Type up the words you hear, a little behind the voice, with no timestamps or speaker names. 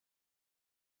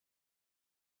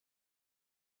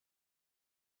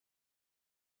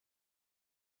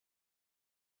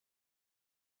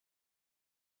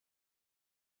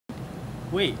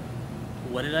Wait,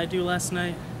 what did I do last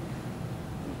night?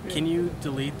 Can you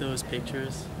delete those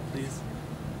pictures, please?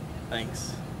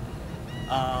 Thanks.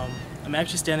 I'm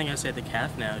actually standing outside the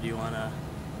cafe now. Do you want to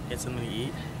get something to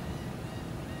eat?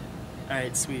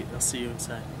 Alright, sweet. I'll see you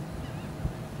inside.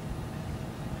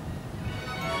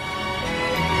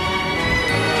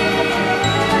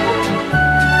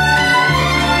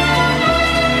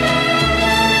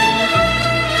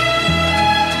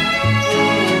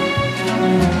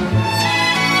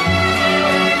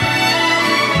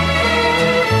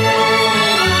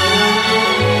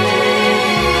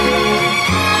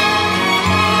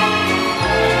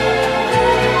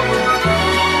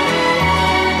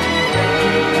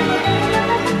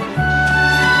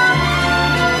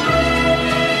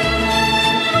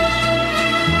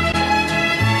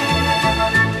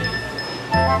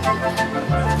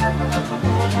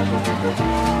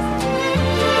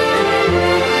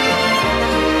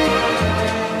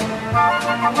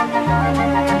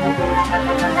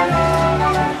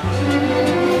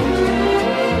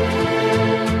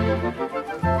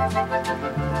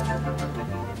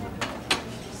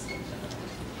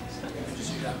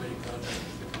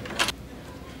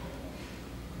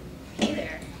 Hey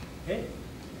there. Hey.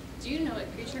 Do you know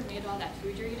what creature made all that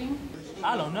food you're eating?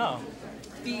 I don't know.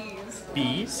 Bees.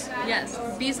 Bees? Yes,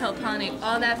 bees help pollinate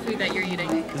all that food that you're eating.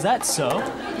 Is that so?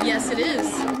 Yes, it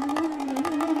is.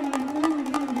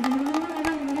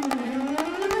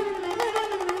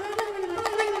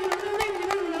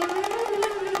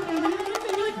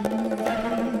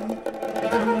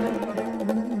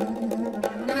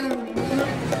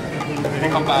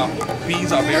 About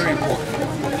bees are very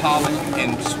important. Pollen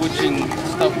and switching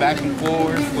stuff back and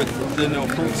forth with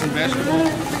fruits and vegetables.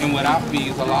 And without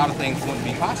bees, a lot of things wouldn't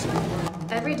be possible.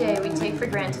 Every day we take for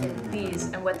granted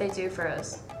bees and what they do for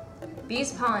us.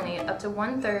 Bees pollinate up to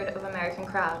 1/3 of American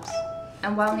crops.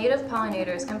 And while native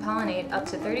pollinators can pollinate up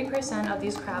to 30% of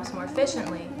these crops more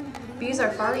efficiently, bees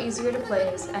are far easier to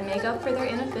place and make up for their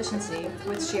inefficiency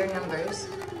with sheer numbers.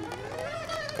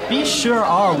 Bees sure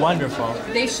are wonderful.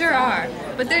 They sure are,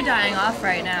 but they're dying off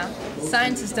right now.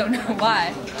 Scientists don't know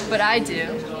why, but I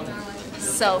do.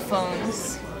 Cell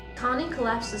phones. Colony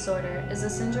collapse disorder is a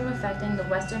syndrome affecting the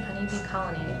western honeybee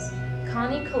colonies.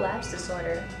 Colony collapse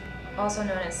disorder, also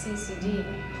known as CCD,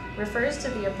 refers to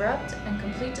the abrupt and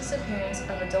complete disappearance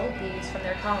of adult bees from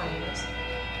their colonies.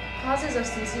 Causes of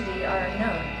CCD are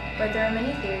unknown, but there are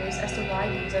many theories as to why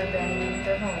bees are abandoning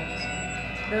their homes.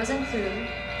 Those include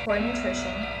poor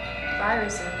nutrition,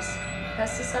 viruses,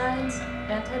 pesticides,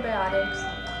 antibiotics,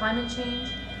 climate change,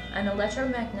 and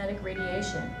electromagnetic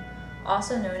radiation,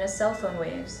 also known as cell phone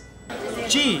waves.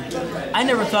 Gee, I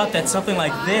never thought that something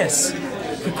like this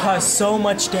could cause so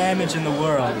much damage in the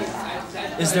world.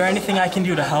 Is there anything I can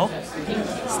do to help?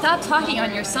 Stop talking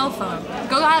on your cell phone.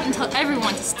 Go out and tell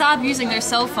everyone to stop using their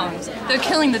cell phones. They're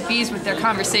killing the bees with their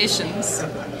conversations.